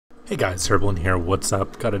Hey guys, Herblin here. What's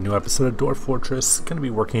up? Got a new episode of Dwarf Fortress. Going to be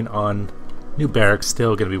working on new barracks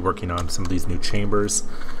still. Going to be working on some of these new chambers.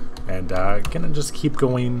 And going to just keep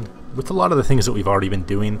going with a lot of the things that we've already been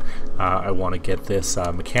doing. I want to get this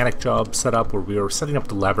mechanic job set up where we are setting up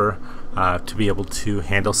the lever to be able to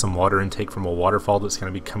handle some water intake from a waterfall that's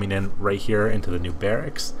going to be coming in right here into the new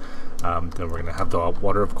barracks. Then we're going to have the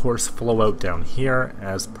water, of course, flow out down here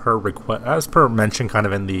as per mention kind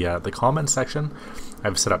of in the comment section.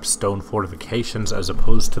 I've set up stone fortifications as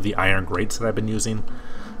opposed to the iron grates that I've been using.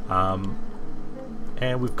 And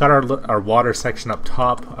we've got our water section up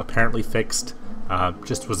top apparently fixed.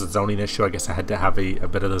 Just was a zoning issue. I guess I had to have a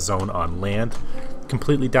bit of the zone on land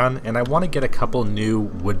completely done. And I want to get a couple new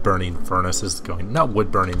wood burning furnaces going. Not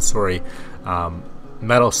wood burning, sorry.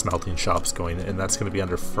 Metal smelting shops going, and that's going to be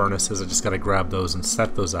under furnaces. I just got to grab those and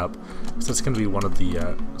set those up. So it's going to be one of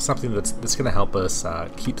the something that's going to help us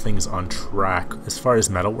keep things on track as far as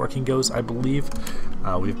metalworking goes. I believe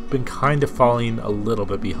we've been kind of falling a little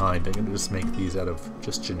bit behind. I'm going to just make these out of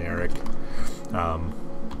just generic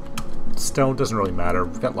stone. Doesn't really matter.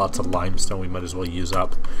 We've got lots of limestone we might as well use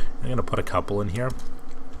up. I'm going to put a couple in here.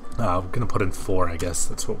 I'm going to put in 4, I guess.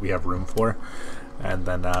 That's what we have room for. And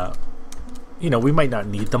then you know, we might not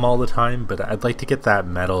need them all the time, but I'd like to get that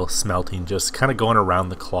metal smelting just kind of going around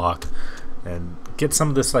the clock and get some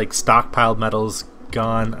of this like stockpiled metals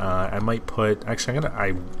gone. I might put, actually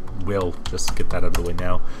I will just get that out of the way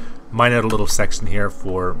now. Mine out a little section here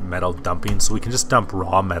for metal dumping, so we can just dump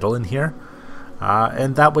raw metal in here.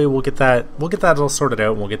 And that way we'll get that all sorted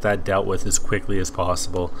out and we'll get that dealt with as quickly as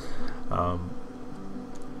possible.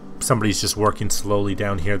 Somebody's just working slowly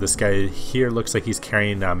down here. This guy here looks like he's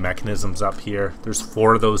carrying mechanisms up here. There's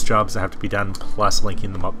 4 of those jobs that have to be done, plus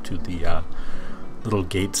linking them up to the little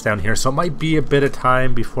gates down here. So it might be a bit of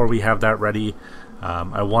time before we have that ready.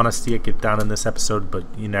 I want to see it get done in this episode, but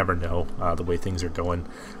you never know the way things are going.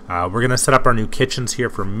 We're going to set up our new kitchens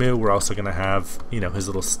here for Moo. We're also going to have, you know, his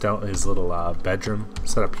little bedroom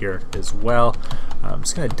set up here as well. I'm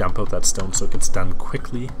just going to dump out that stone so it gets done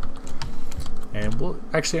quickly. And I'm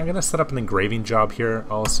going to set up an engraving job here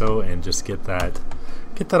also and just get that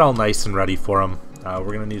all nice and ready for him. We're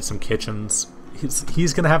going to need some kitchens.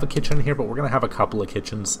 He's going to have a kitchen here, but we're going to have a couple of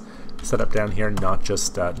kitchens set up down here, not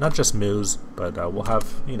just Moo's, but we'll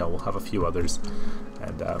have a few others.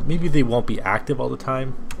 And maybe they won't be active all the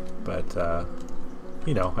time, but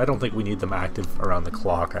you know, I don't think we need them active around the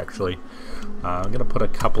clock actually. I'm going to put a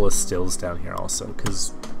couple of stills down here also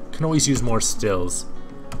because you can always use more stills.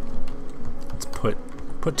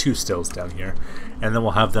 Put 2 stills down here, and then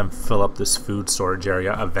we'll have them fill up this food storage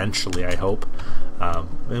area eventually, I hope.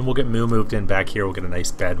 And we'll get Moo moved in back here. We'll get a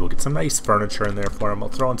nice bed. We'll get some nice furniture in there for him. I'll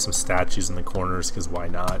throw in some statues in the corners because why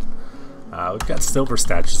not? We've got silver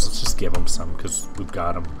statues. Let's just give them some because we've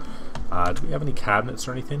got them. Do we have any cabinets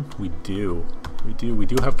or anything? We do. We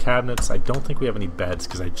do have cabinets. I don't think we have any beds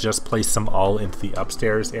because I just placed them all into the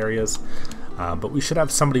upstairs areas. But we should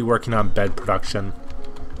have somebody working on bed production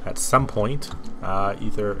at some point.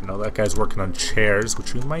 No, that guy's working on chairs,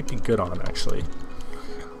 which we might be good on actually.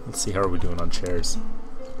 Let's see, how are we doing on chairs?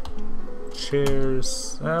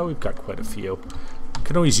 Chairs, we've got quite a few.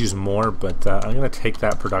 Could always use more, but I'm gonna take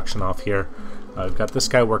that production off here. I've got this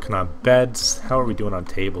guy working on beds. How are we doing on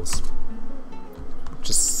tables?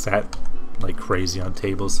 Just set like crazy on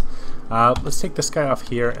tables. Let's take this guy off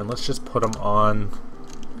here and let's just put him on,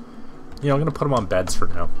 I'm gonna put him on beds for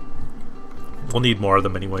now. We'll need more of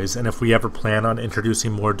them anyways, and if we ever plan on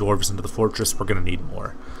introducing more dwarves into the fortress, we're going to need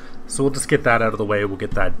more. So we'll just get that out of the way, we'll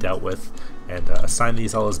get that dealt with, and assign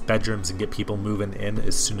these all as bedrooms and get people moving in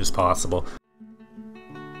as soon as possible.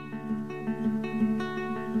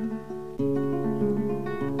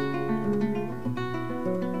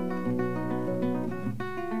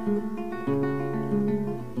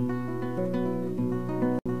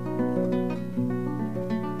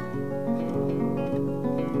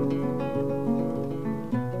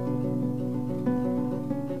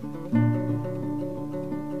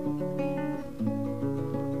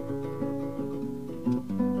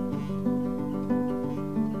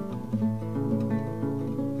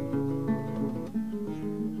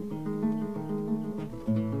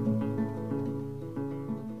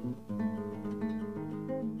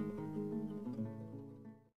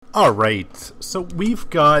 Alright, so we've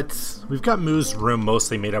got Moo's room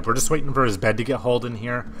mostly made up. We're just waiting for his bed to get hauled in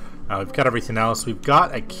here. We've got everything else. We've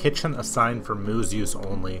got a kitchen assigned for Moo's use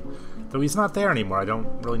only. Though he's not there anymore. I don't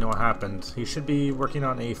really know what happened. He should be working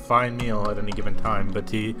on a fine meal at any given time, but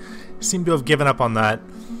he seemed to have given up on that.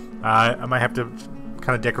 I might have to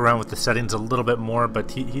kind of dick around with the settings a little bit more,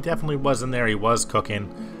 but he definitely was in there. He was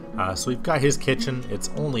cooking. So we've got his kitchen. It's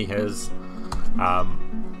only his. And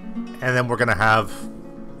then we're going to have,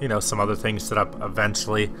 you know, some other things set up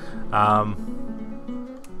eventually. Yeah,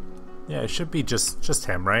 it should be just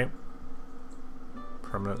him, right?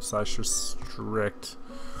 Permanent / restrict.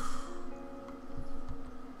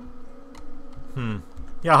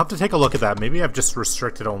 Yeah, I'll have to take a look at that. Maybe I've just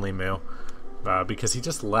restricted only Moo. Because he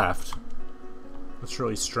just left. That's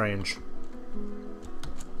really strange.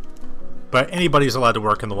 But anybody's allowed to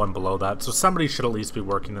work in the one below that, so somebody should at least be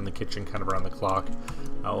working in the kitchen kind of around the clock.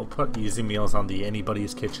 We'll put easy meals on the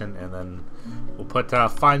anybody's kitchen, and then we'll put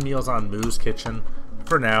fine meals on Moo's kitchen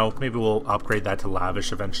for now. Maybe we'll upgrade that to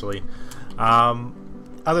lavish eventually.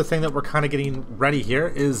 Other thing that we're kind of getting ready here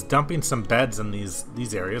is dumping some beds in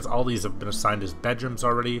these areas. All these have been assigned as bedrooms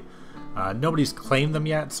already. Nobody's claimed them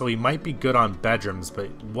yet, so we might be good on bedrooms,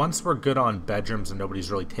 but once we're good on bedrooms and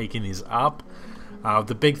nobody's really taking these up,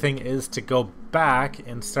 the big thing is to go back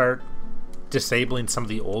and start disabling some of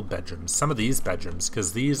the old bedrooms, some of these bedrooms,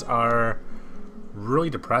 because these are really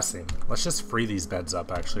depressing. Let's just free these beds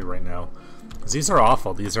up actually right now, because these are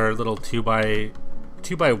awful. These are little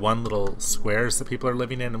 2x1 little squares that people are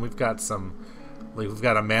living in, and we've got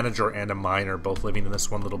a manager and a miner both living in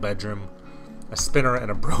this one little bedroom. A spinner and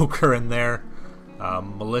a broker in there.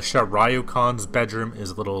 Militia Ryukon's bedroom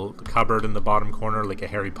is a little cupboard in the bottom corner, like a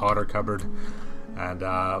Harry Potter cupboard. And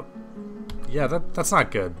yeah, that's not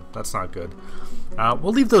good. That's not good.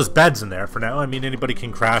 We'll leave those beds in there for now. I mean, anybody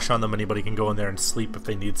can crash on them. Anybody can go in there and sleep if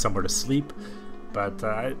they need somewhere to sleep. But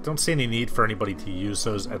I don't see any need for anybody to use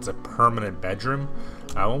those as a permanent bedroom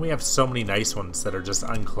when we have so many nice ones that are just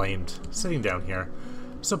unclaimed sitting down here.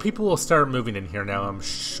 So people will start moving in here now, I'm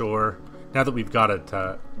sure. Now that we've got it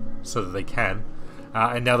so that they can.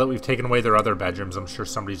 And now that we've taken away their other bedrooms, I'm sure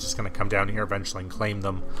somebody's just going to come down here eventually and claim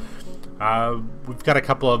them. We've got a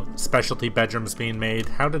couple of specialty bedrooms being made.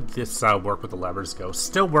 How did this work with the levers go?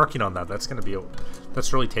 Still working on that. That's going to be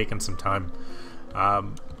that's really taken some time.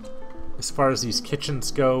 As far as these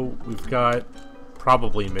kitchens go, we've got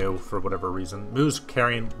probably Moo for whatever reason. Moo's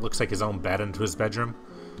carrying, looks like, his own bed into his bedroom.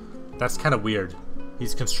 That's kind of weird.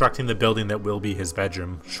 He's constructing the building that will be his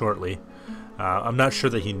bedroom shortly. I'm not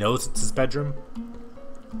sure that he knows it's his bedroom,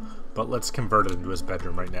 but let's convert it into his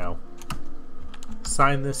bedroom right now.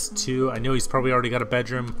 Assign this to, I know he's probably already got a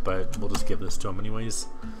bedroom, but we'll just give this to him anyways.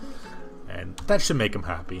 And that should make him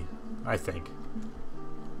happy, I think.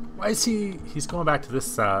 Why is he's going back to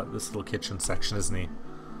this this little kitchen section, isn't he?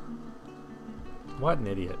 What an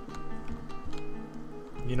idiot.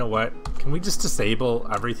 You know what? Can we just disable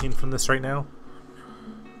everything from this right now?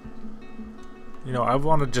 You know, I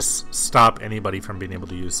want to just stop anybody from being able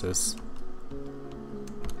to use this.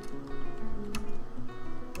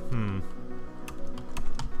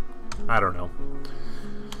 I don't know.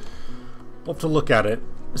 We'll have to look at it,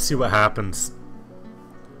 see what happens.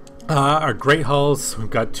 Our great halls, we've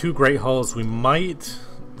got 2 great halls. We might,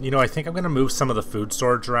 you know, I think I'm going to move some of the food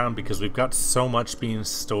storage around because we've got so much being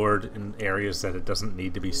stored in areas that it doesn't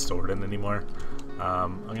need to be stored in anymore.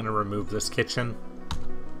 I'm going to remove this kitchen.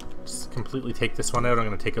 Just completely take this one out. I'm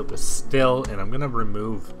going to take out the still, and I'm going to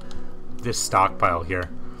remove this stockpile here.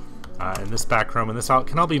 In this back room, and this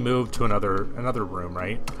can all be moved to another room,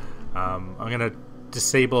 right? I'm going to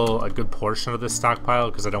disable a good portion of this stockpile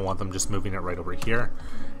because I don't want them just moving it right over here.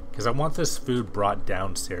 Because I want this food brought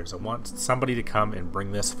downstairs. I want somebody to come and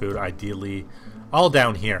bring this food, ideally, all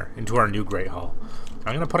down here into our new Great Hall.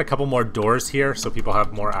 I'm going to put a couple more doors here so people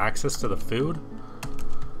have more access to the food.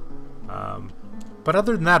 But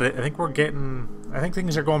other than that, I think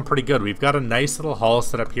things are going pretty good. We've got a nice little hall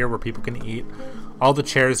set up here where people can eat. All the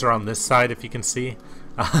chairs are on this side, if you can see.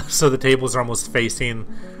 So the tables are almost facing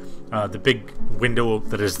the big window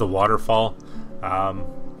that is the waterfall.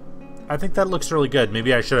 I think that looks really good.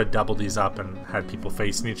 Maybe I should have doubled these up and had people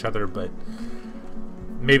facing each other, but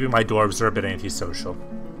maybe my dwarves are a bit antisocial.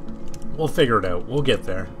 We'll figure it out. We'll get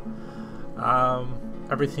there.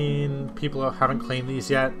 Everything, people haven't claimed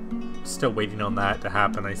these yet. Still waiting on that to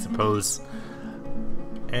happen, I suppose.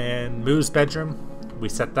 And Moo's bedroom, we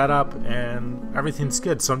set that up and everything's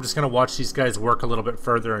good. So I'm just going to watch these guys work a little bit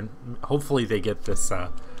further, and hopefully they get this,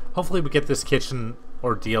 hopefully we get this kitchen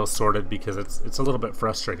ordeal sorted, because it's a little bit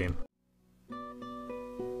frustrating.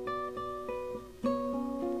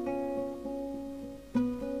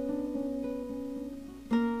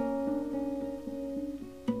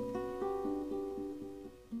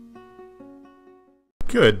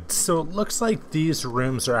 Good, so it looks like these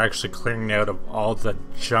rooms are actually clearing out of all the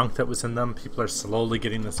junk that was in them. People are slowly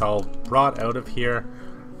getting this all brought out of here.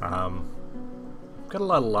 Got a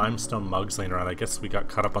lot of limestone mugs laying around. I guess we got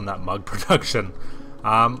caught up on that mug production.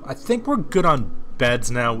 I think we're good on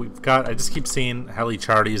beds now. We've got, I just keep seeing Heli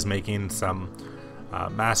Charties making some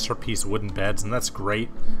masterpiece wooden beds, and that's great.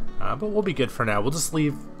 But we'll be good for now. We'll just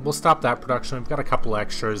leave, we'll stop that production. We've got a couple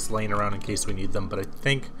extras laying around in case we need them, but I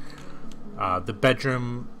think the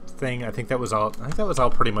bedroom thing, I think that was all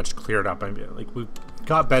pretty much cleared up. I mean, like, we've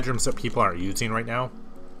got bedrooms that people aren't using right now,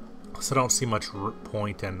 so I don't see much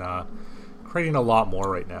point in creating a lot more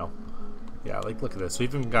right now. Yeah, like, look at this.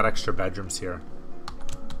 We've even got extra bedrooms here.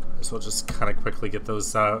 So we'll just kind of quickly get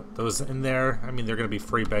those in there. I mean, they're going to be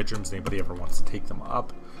free bedrooms. Anybody ever wants to take them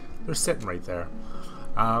up, they're sitting right there.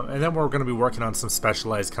 And then we're going to be working on some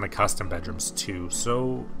specialized kind of custom bedrooms too.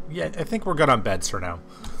 So yeah, I think we're good on beds for now.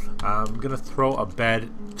 I'm going to throw a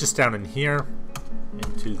bed just down in here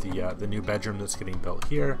into the new bedroom that's getting built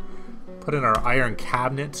here. Put in our iron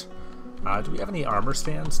cabinet. Do we have any armor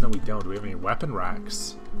stands? No, we don't. Do we have any weapon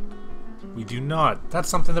racks? We do not. That's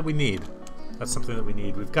something that we need. That's something that we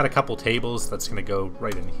need. We've got a couple tables that's going to go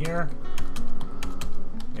right in here.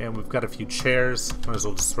 And we've got a few chairs. Might as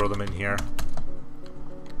well just throw them in here.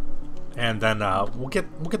 And then we'll get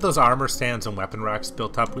those armor stands and weapon racks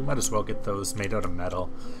built up. We might as well get those made out of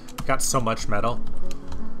metal. We've got so much metal.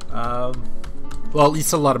 Well, at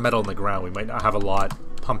least a lot of metal in the ground. We might not have a lot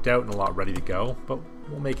pumped out and a lot ready to go, but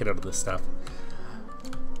we'll make it out of this stuff.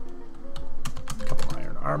 A couple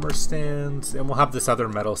iron armor stands, and we'll have this other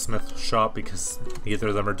metalsmith shop because neither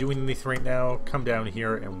of them are doing anything right now. Come down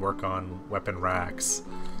here and work on weapon racks.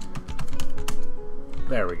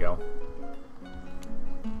 There we go.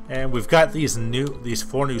 And we've got these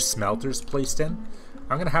 4 new smelters placed in.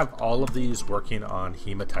 I'm gonna have all of these working on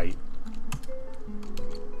hematite.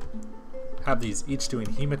 Have these each doing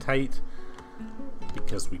hematite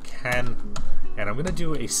because we can. And I'm gonna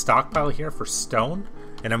do a stockpile here for stone,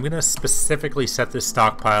 and I'm gonna specifically set this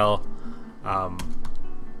stockpile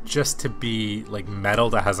just to be like metal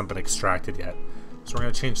that hasn't been extracted yet. So we're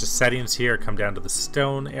gonna change the settings here, come down to the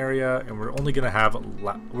stone area, and we're only going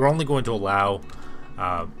to allow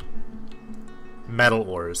metal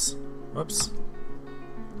ores. Whoops.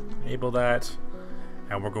 Enable that,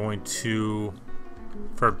 and we're going to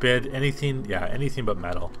forbid anything. Yeah, anything but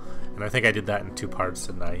metal. And I think I did that in 2 parts,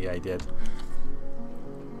 didn't I? Yeah, I did.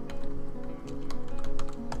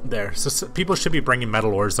 There. So people should be bringing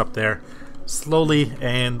metal ores up there slowly,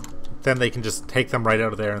 and then they can just take them right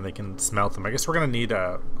out of there and they can smelt them. I guess we're gonna need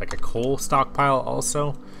like a coal stockpile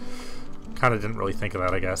also. Kind of didn't really think of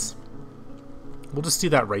that, I guess. We'll just do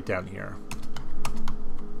that right down here.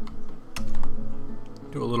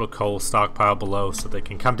 Do a little coal stockpile below so they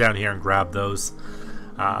can come down here and grab those.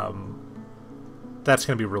 That's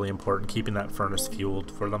going to be really important, keeping that furnace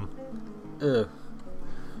fueled for them.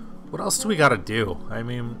 What else do we got to do? I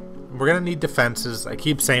mean, we're going to need defenses. I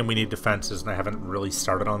keep saying we need defenses, and I haven't really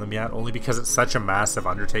started on them yet, only because it's such a massive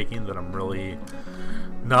undertaking that I'm really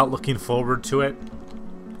not looking forward to it.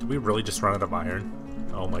 Did we really just run out of iron?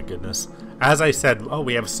 Oh my goodness. As I said, oh,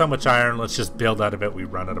 we have so much iron, let's just build out of it. We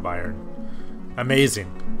run out of iron.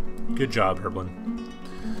 Amazing. Good job, Herblin.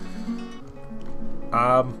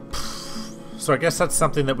 So I guess that's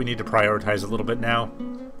something that we need to prioritize a little bit now.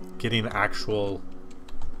 Getting actual...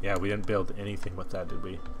 Yeah, we didn't build anything with that, did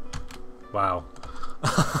we? Wow.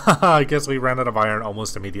 I guess we ran out of iron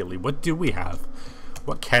almost immediately. What do we have?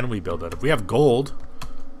 What can we build out of? We have gold.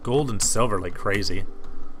 Gold and silver like crazy.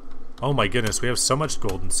 Oh my goodness, we have so much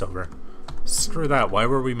gold and silver. Screw that. Why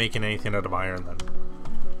were we making anything out of iron then?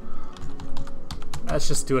 Let's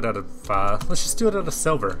just do it out of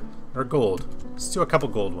silver or gold. Let's do a couple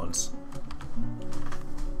gold ones.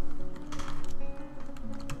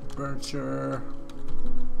 Furniture.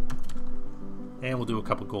 And we'll do a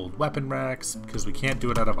couple gold weapon racks because we can't do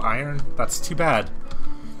it out of iron. That's too bad.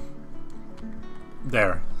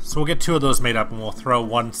 There. So we'll get 2 of those made up, and we'll throw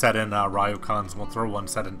 1 set in Ryokans, and we'll throw 1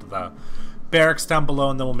 set into the barracks down below,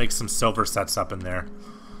 and then we'll make some silver sets up in there.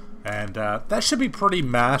 And that should be pretty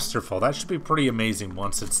masterful. That should be pretty amazing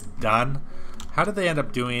once it's done. How did they end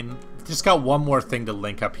up doing? Just got 1 more thing to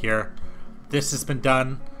link up here. This has been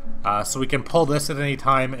done. So we can pull this at any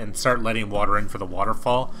time and start letting water in for the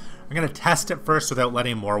waterfall. I'm going to test it first without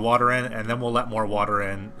letting more water in, and then we'll let more water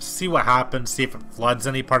in, see what happens, see if it floods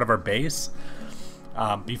any part of our base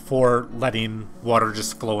before letting water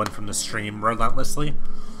just flow in from the stream relentlessly.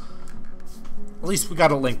 At least we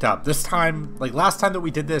got it linked up. This time, like last time that we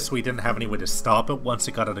did this, we didn't have any way to stop it once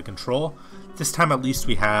it got out of control. This time at least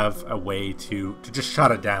we have a way to just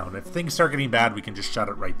shut it down. If things start getting bad, we can just shut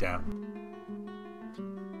it right down.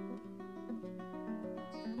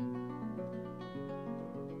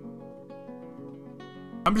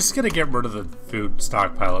 I'm just gonna get rid of the food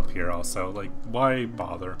stockpile up here also. Like, why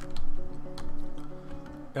bother?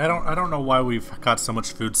 I don't know why we've got so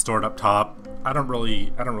much food stored up top. I don't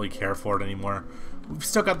really care for it anymore. We've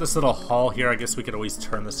still got this little hall here. I guess we could always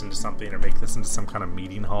turn this into something or make this into some kind of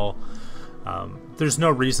meeting hall. There's no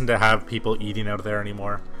reason to have people eating out of there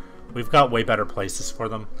anymore. We've got way better places for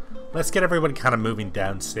them. Let's get everybody kind of moving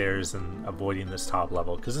downstairs and avoiding this top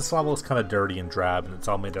level, because this level is kind of dirty and drab, and it's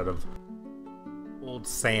all made out of old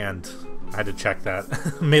sand. I had to check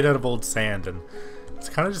that. Made out of old sand, and it's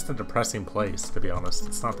kind of just a depressing place, to be honest.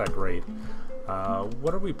 It's not that great.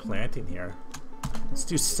 What are we planting here? Let's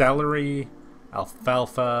do celery,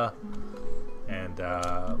 alfalfa, and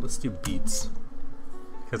let's do beets.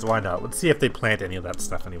 Because why not? Let's see if they plant any of that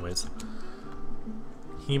stuff anyways.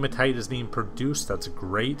 Hematite is being produced. That's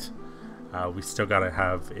great. We still got to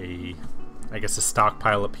have I guess a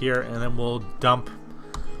stockpile up here, and then we'll dump.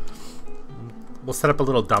 We'll set up a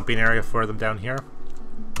little dumping area for them down here.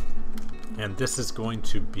 And this is going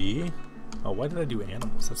to be... Oh, why did I do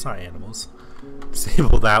animals? That's not animals.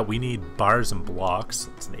 Disable that. We need bars and blocks.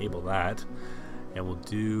 Let's enable that. And we'll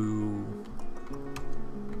do...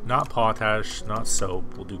 Not potash, not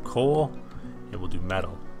soap. We'll do coal, and we'll do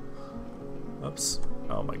metal. Oops.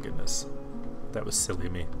 Oh my goodness. That was silly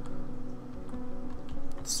of me.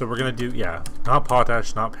 So we're going to do, yeah, not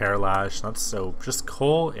potash, not perlash, not soap. Just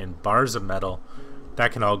coal and bars of metal.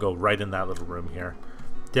 That can all go right in that little room here.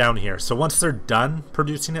 Down here. So once they're done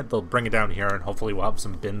producing it, they'll bring it down here, and hopefully we'll have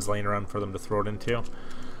some bins laying around for them to throw it into.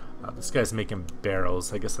 This guy's making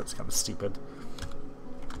barrels. I guess that's kind of stupid.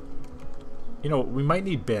 You know, we might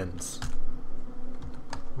need bins.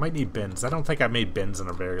 Might need bins. I don't think I've made bins in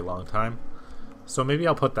a very long time. So maybe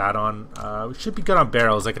I'll put that on. We should be good on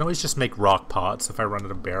barrels. I can always just make rock pots if I run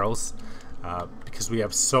out of barrels. Because we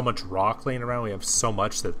have so much rock laying around. We have so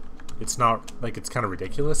much that it's not, like, it's kind of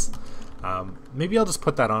ridiculous. Maybe I'll just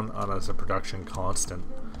put that on as a production constant.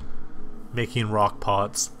 Making rock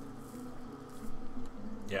pots.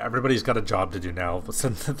 Yeah, everybody's got a job to do now.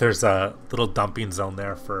 Since there's a little dumping zone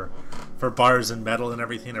there for bars and metal and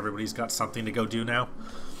everything, everybody's got something to go do now.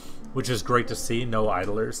 Which is great to see. No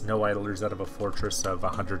idlers. No idlers out of a fortress of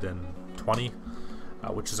 120.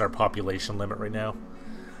 Which is our population limit right now.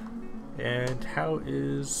 And how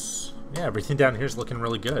is... Yeah, everything down here is looking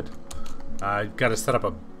really good. Got to set up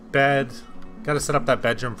a bed. Got to set up that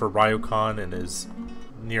bedroom for Ryukon and his...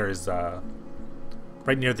 Near his...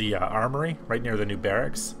 right near the armory. Right near the new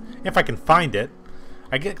barracks. If I can find it.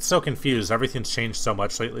 I get so confused. Everything's changed so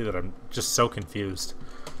much lately that I'm just so confused.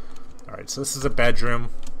 Alright, so this is a bedroom.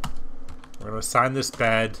 We're going to assign this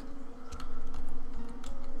bed.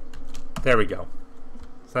 There we go.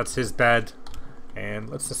 So that's his bed. And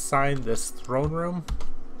let's assign this throne room.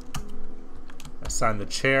 Assign the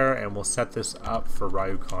chair, and we'll set this up for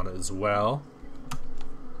Ryukon as well.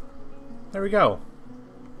 There we go.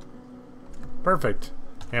 Perfect.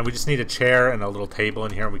 And we just need a chair and a little table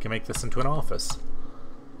in here. We can make this into an office.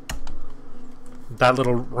 That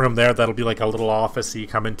little room there, that'll be like a little office that you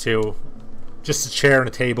come into. Just a chair and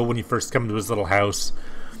a table when you first come to his little house.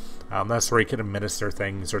 That's where he can administer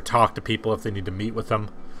things or talk to people if they need to meet with him.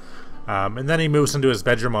 And then he moves into his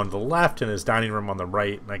bedroom on the left and his dining room on the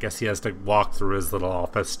right. And I guess he has to walk through his little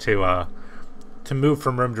office to move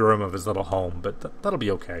from room to room of his little home. But that'll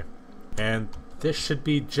be okay. And this should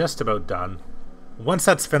be just about done. Once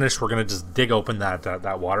that's finished, we're going to just dig open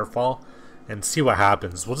that waterfall and see what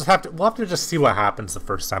happens. We'll have to just see what happens the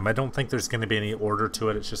first time. I don't think there's going to be any order to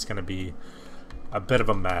it. It's just going to be a bit of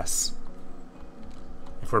a mess,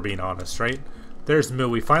 if we're being honest, right? There's Moo.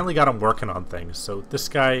 We finally got him working on things. So this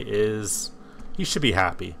guy he should be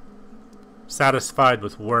happy. Satisfied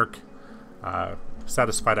with work.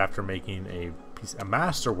 Satisfied after making a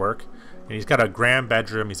masterwork. And he's got a grand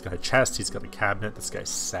bedroom. He's got a chest. He's got a cabinet. This guy's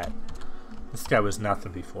set. This guy was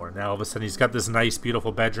nothing before. Now all of a sudden he's got this nice,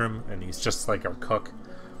 beautiful bedroom. And he's just like our cook.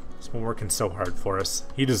 He's been working so hard for us.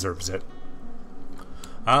 He deserves it.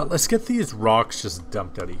 Let's get these rocks just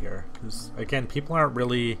dumped out of here. Because, again, people aren't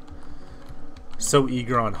really so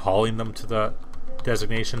eager on hauling them to the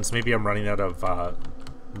designations. Maybe I'm running out of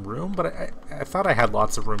room, but I thought I had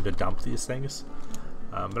lots of room to dump these things.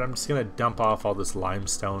 But I'm just going to dump off all this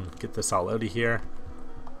limestone, get this all out of here.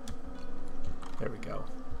 There we go.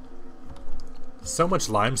 So much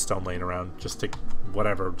limestone laying around, just to,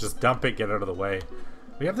 whatever, just dump it, get out of the way.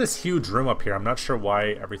 We have this huge room up here. I'm not sure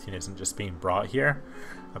why everything isn't just being brought here,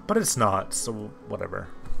 but it's not, so whatever.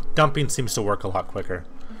 Dumping seems to work a lot quicker.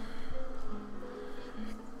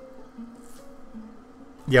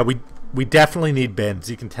 Yeah, we definitely need bins.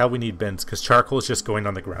 You can tell we need bins because charcoal is just going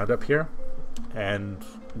on the ground up here, and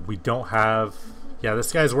we don't have... Yeah,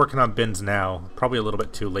 this guy's working on bins now. Probably a little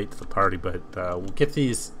bit too late to the party, but we'll get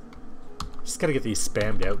these Just gotta get these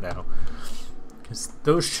spammed out now. Because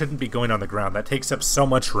those shouldn't be going on the ground. That takes up so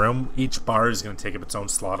much room. Each bar is going to take up its own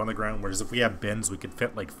slot on the ground. Whereas if we have bins, we could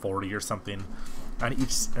fit like 40 or something on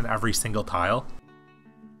each and every single tile.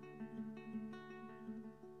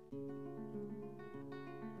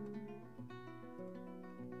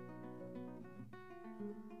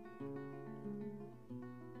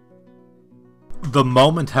 The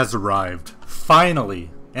moment has arrived.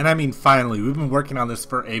 Finally. And I mean finally. We've been working on this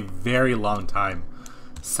for a very long time.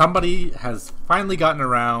 Somebody has finally gotten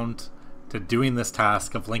around to doing this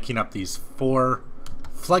task of linking up these 4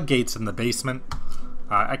 floodgates in the basement.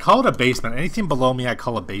 I call it a basement. Anything below me I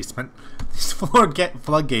call a basement. These 4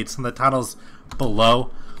 floodgates in the tunnels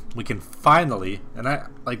below. We can finally, and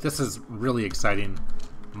this is really exciting,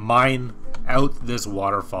 mine out this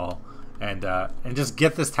waterfall and just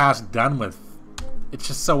get this task done with. It's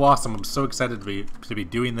just so awesome. I'm so excited to be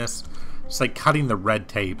doing this. Just like cutting the red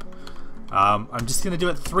tape. I'm just going to do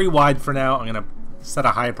it 3 wide for now. I'm going to set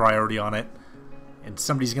a high priority on it. And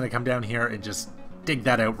somebody's going to come down here and just dig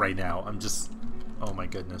that out right now. Oh my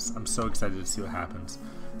goodness. I'm so excited to see what happens.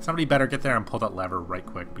 Somebody better get there and pull that lever right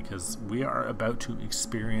quick because we are about to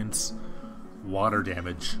experience water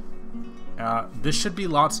damage. This should be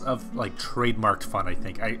lots of like trademarked fun, I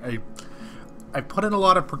think. I've put in a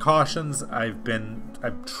lot of precautions. I've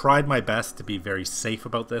tried my best to be very safe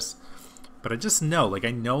about this. But I just know, like, I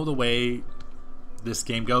know the way this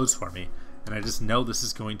game goes for me. And I just know this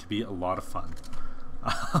is going to be a lot of fun.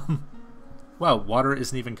 Wow, water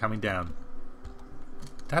isn't even coming down.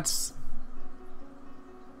 That's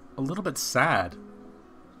a little bit sad.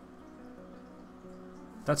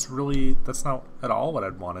 That's not at all what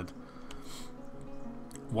I'd wanted.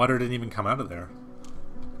 Water didn't even come out of there.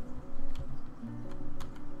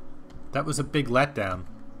 That was a big letdown.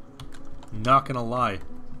 Not gonna lie.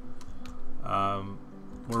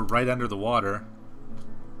 We're right under the water.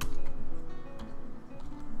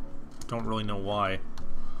 Don't really know why.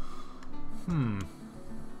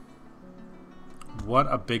 What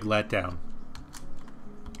a big letdown.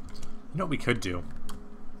 You know what we could do?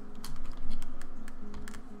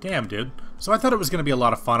 Damn, dude. So I thought it was going to be a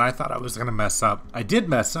lot of fun. I thought I was going to mess up. I did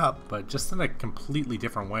mess up, but just in a completely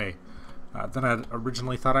different way than I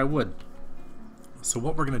originally thought I would. So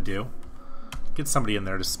what we're going to do, get somebody in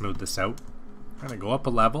there to smooth this out. We're going to go up a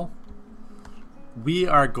level. We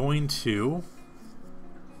are going to...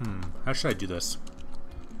 how should I do this?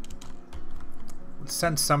 Let's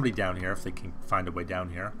send somebody down here if they can find a way down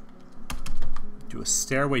here. Do a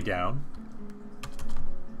stairway down.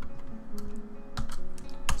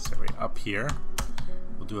 Stairway up here.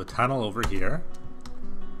 We'll do a tunnel over here.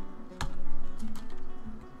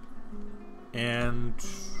 And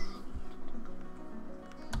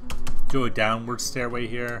do a downward stairway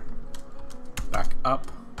here. Back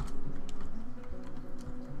up.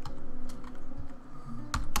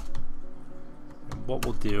 And what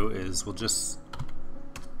we'll do is we'll just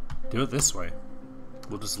do it this way.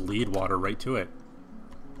 We'll just lead water right to it.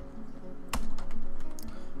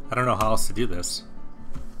 I don't know how else to do this.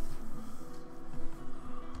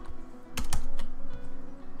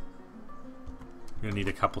 We're gonna need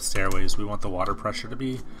a couple stairways. We want the water pressure to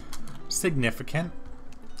be significant.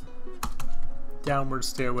 Downward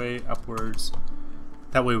stairway, upwards.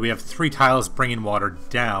 That way we have 3 tiles bringing water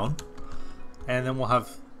down. And then we'll have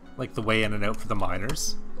like the way in and out for the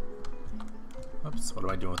miners. Oops, what am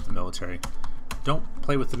I doing with the military? Don't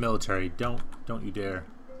play with the military. Don't you dare.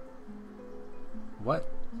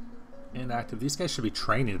 What? Inactive. These guys should be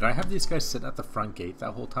training. Did I have these guys sitting at the front gate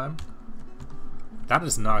that whole time? That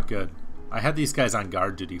is not good. I had these guys on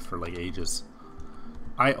guard duty for like ages.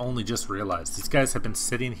 I only just realized. These guys have been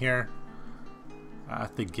sitting here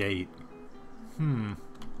at the gate.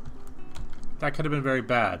 That could have been very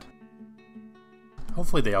bad.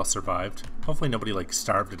 Hopefully they all survived. Hopefully nobody like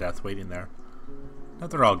starved to death waiting there. No,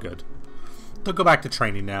 they're all good. They'll go back to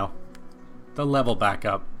training now. They'll level back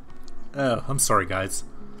up. Oh, I'm sorry guys.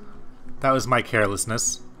 That was my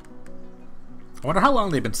carelessness. I wonder how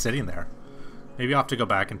long they've been sitting there. Maybe I'll have to go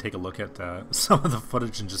back and take a look at some of the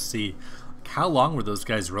footage and just see like, how long were those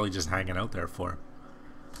guys really just hanging out there for.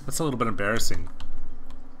 That's a little bit embarrassing.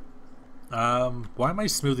 Why am I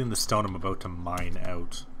smoothing the stone I'm about to mine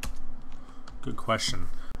out? Good question.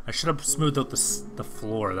 I should have smoothed out the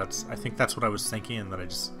floor. I think that's what I was thinking, and then I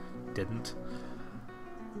just didn't.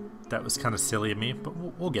 That was kind of silly of me, but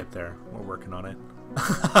we'll get there. We're working on it.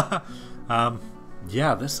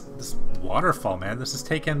 Yeah, this waterfall, man. This is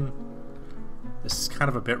kind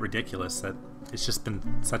of a bit ridiculous that it's just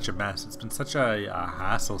been such a mess. It's been such a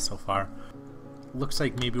hassle so far. Looks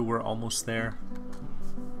like maybe we're almost there.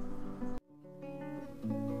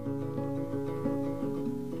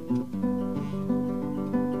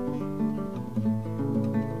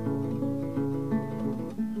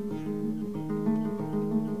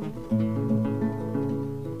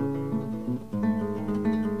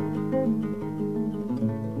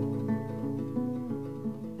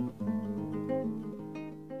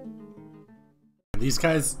 these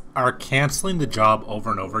guys are canceling the job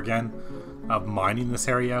over and over again of mining this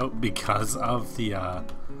area out because of the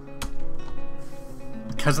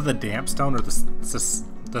dampstone, or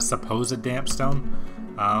the supposed dampstone.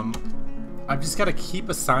 I've just got to keep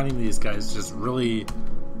assigning these guys, just really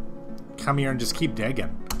come here and just keep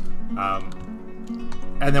digging.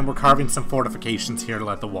 And then we're carving some fortifications here to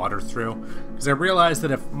let the water through, because I realize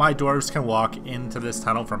that if my dwarves can walk into this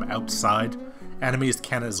tunnel from outside, enemies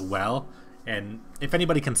can as well. And if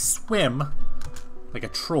anybody can swim like a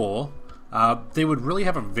troll, they would really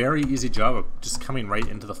have a very easy job of just coming right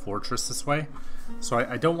into the fortress this way. So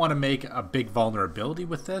I don't want to make a big vulnerability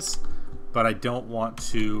with this, but I don't want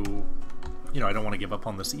to, I don't want to give up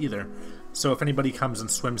on this either. So if anybody comes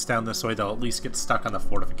and swims down this way, they'll at least get stuck on the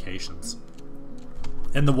fortifications.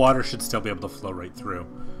 And the water should still be able to flow right through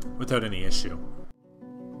without any issue.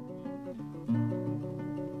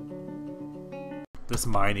 This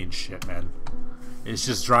mining shit, man, it's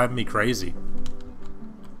just driving me crazy.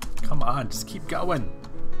 Come on, just keep going.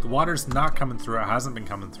 The water's not coming through. It hasn't been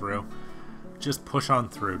coming through. Just push on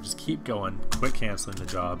through. Just keep going. Quit canceling the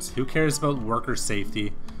jobs. Who cares about worker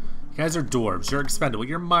safety? You guys are dwarves. You're expendable.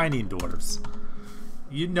 You're mining dwarves.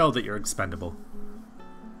 You know that you're expendable.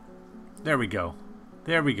 There we go.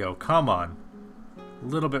 There we go. Come on. A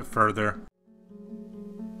little bit further.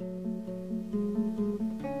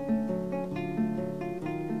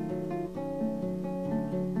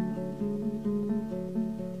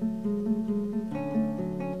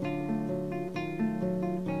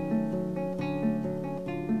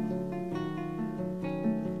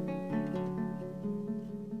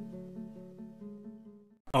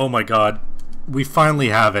 Oh my god. We finally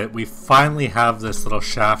have it. We finally have this little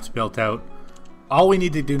shaft built out. All we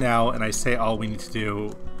need to do now, and I say all we need to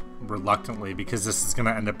do reluctantly because this is going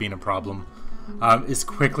to end up being a problem, is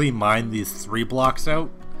quickly mine these 3 blocks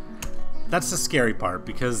out. That's the scary part,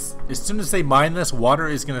 because as soon as they mine this, water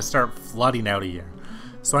is going to start flooding out of here.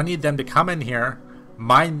 So I need them to come in here,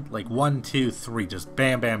 mine like 1, 2, 3, just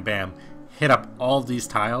bam, bam, bam, hit up all these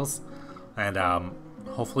tiles, and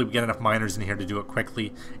hopefully we get enough miners in here to do it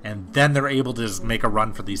quickly, and then they're able to just make a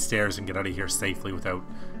run for these stairs and get out of here safely without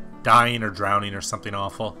dying or drowning or something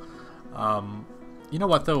awful. You know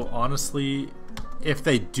what though, honestly, if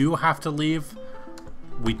they do have to leave,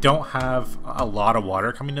 we don't have a lot of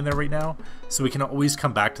water coming in there right now, so we can always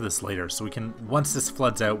come back to this later. So we can, once this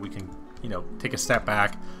floods out, we can, take a step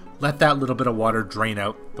back, let that little bit of water drain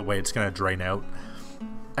out the way it's going to drain out,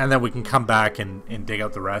 and then we can come back and dig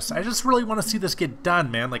out the rest. I just really want to see this get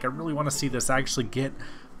done, man. Like, I really want to see this actually get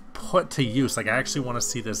put to use. Like, I actually want to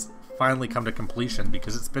see this finally come to completion,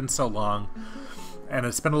 because it's been so long, and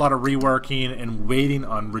it's been a lot of reworking and waiting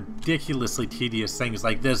on ridiculously tedious things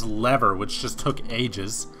like this lever, which just took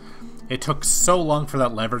ages. It took so long for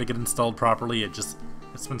that lever to get installed properly. It's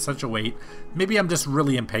been such a wait. Maybe I'm just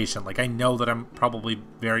really impatient. Like, I know that I'm probably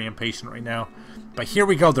very impatient right now, but here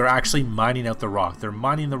we go. They're actually mining out the rock. They're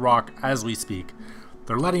mining the rock as we speak.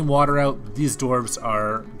 They're letting water out. These dwarves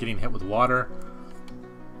are getting hit with water,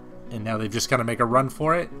 and now they've just got to make a run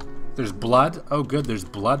for it. There's blood. Oh, good. There's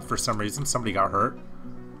blood for some reason. Somebody got hurt.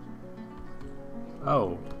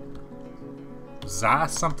 Oh. Zah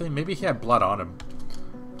something? Maybe he had blood on him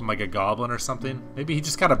from like a goblin or something. Maybe he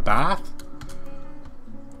just got a bath?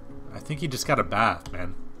 I think he just got a bath,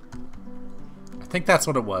 man. I think that's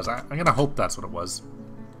what it was. I'm going to hope that's what it was.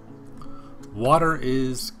 Water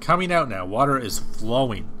is coming out now. Water is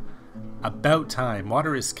flowing. About time.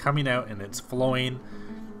 Water is coming out and it's flowing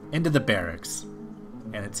into the barracks.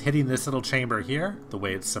 And it's hitting this little chamber here the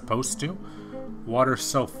way it's supposed to. Water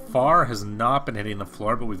so far has not been hitting the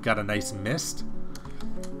floor, but we've got a nice mist.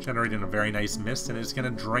 Generating a very nice mist, and it's going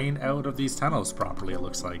to drain out of these tunnels properly, it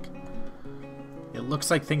looks like. It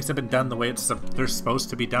looks like things have been done the way they're supposed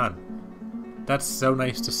to be done. That's so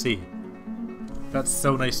nice to see. That's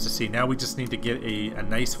so nice to see. Now we just need to get a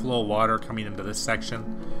nice flow of water coming into this section.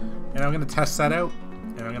 And I'm going to test that out.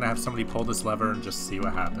 And I'm going to have somebody pull this lever and just see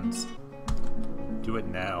what happens. Do it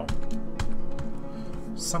now.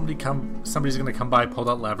 Somebody's going to come by, pull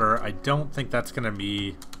that lever. I don't think that's going to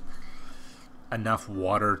be enough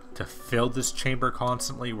water to fill this chamber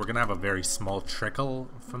constantly. We're going to have a very small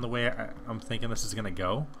trickle from the way I'm thinking this is going to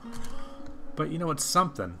go. But it's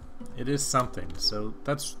something. It is something. So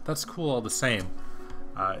that's cool all the same.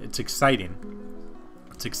 It's exciting.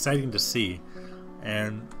 It's exciting to see.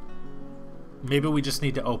 And maybe we just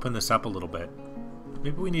need to open this up a little bit.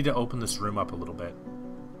 Maybe we need to open this room up a little bit.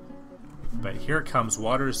 But here it comes.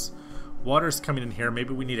 Water's coming in here.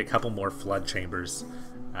 Maybe we need a couple more flood chambers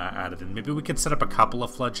added in. Maybe we could set up a couple of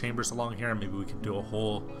flood chambers along here, and maybe we could do a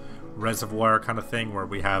whole reservoir kind of thing where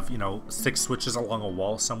we have, you know, 6 switches along a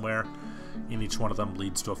wall somewhere, and each one of them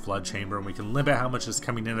leads to a flood chamber, and we can limit how much is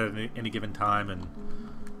coming in at any given time and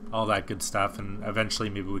all that good stuff. And eventually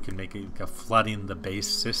maybe we can make a flooding the base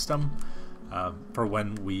system for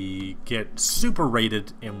when we get super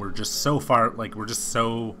rated and we're just so far, like we're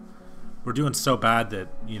doing so bad that,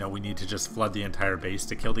 you know, we need to just flood the entire base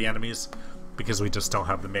to kill the enemies because we just don't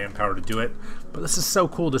have the manpower to do it. But this is so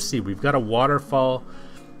cool to see. We've got a waterfall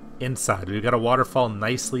inside. We've got a waterfall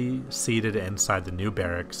nicely seated inside the new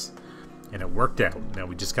barracks, and it worked out. Now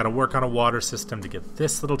we just got to work on a water system to get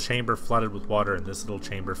this little chamber flooded with water and this little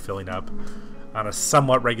chamber filling up on a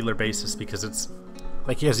somewhat regular basis, because it's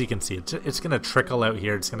like, as you can see, it's going to trickle out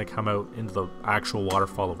here. It's going to come out into the actual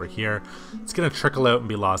waterfall over here. It's going to trickle out and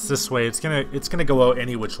be lost this way. It's going to go out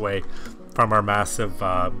any which way from our massive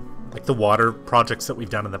like the water projects that we've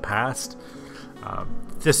done in the past.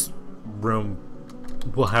 This room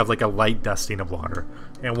will have like a light dusting of water,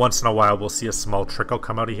 and once in a while we'll see a small trickle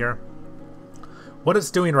come out of here. What it's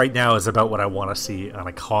doing right now is about what I want to see on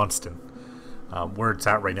a constant. Where it's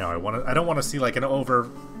at right now, I don't want to see like an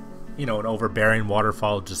overbearing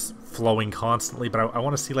waterfall just flowing constantly, but I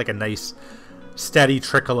want to see like a nice steady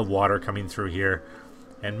trickle of water coming through here,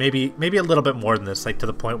 and maybe a little bit more than this, like to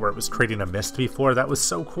the point where it was creating a mist before. That was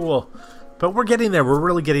so cool. But we're getting there. We're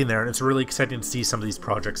really getting there, and it's really exciting to see some of these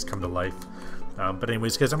projects come to life. But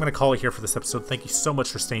anyways, guys, I'm going to call it here for this episode. Thank you so much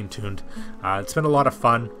for staying tuned. It's been a lot of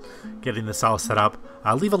fun getting this all set up.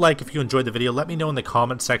 Leave a like if you enjoyed the video. Let me know in the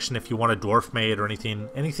comment section if you want a dwarf made or anything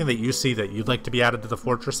that you see that you'd like to be added to the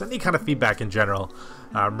fortress. Any kind of feedback in general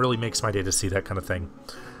really makes my day to see that kind of thing.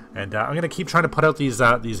 And I'm going to keep trying to put out these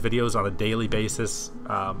videos on a daily basis.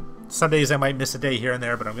 Some days I might miss a day here and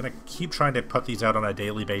there, but I'm going to keep trying to put these out on a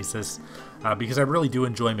daily basis because I really do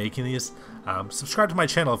enjoy making these. Subscribe to my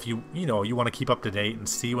channel if you want to keep up to date and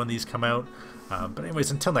see when these come out. But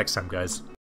anyways, until next time, guys.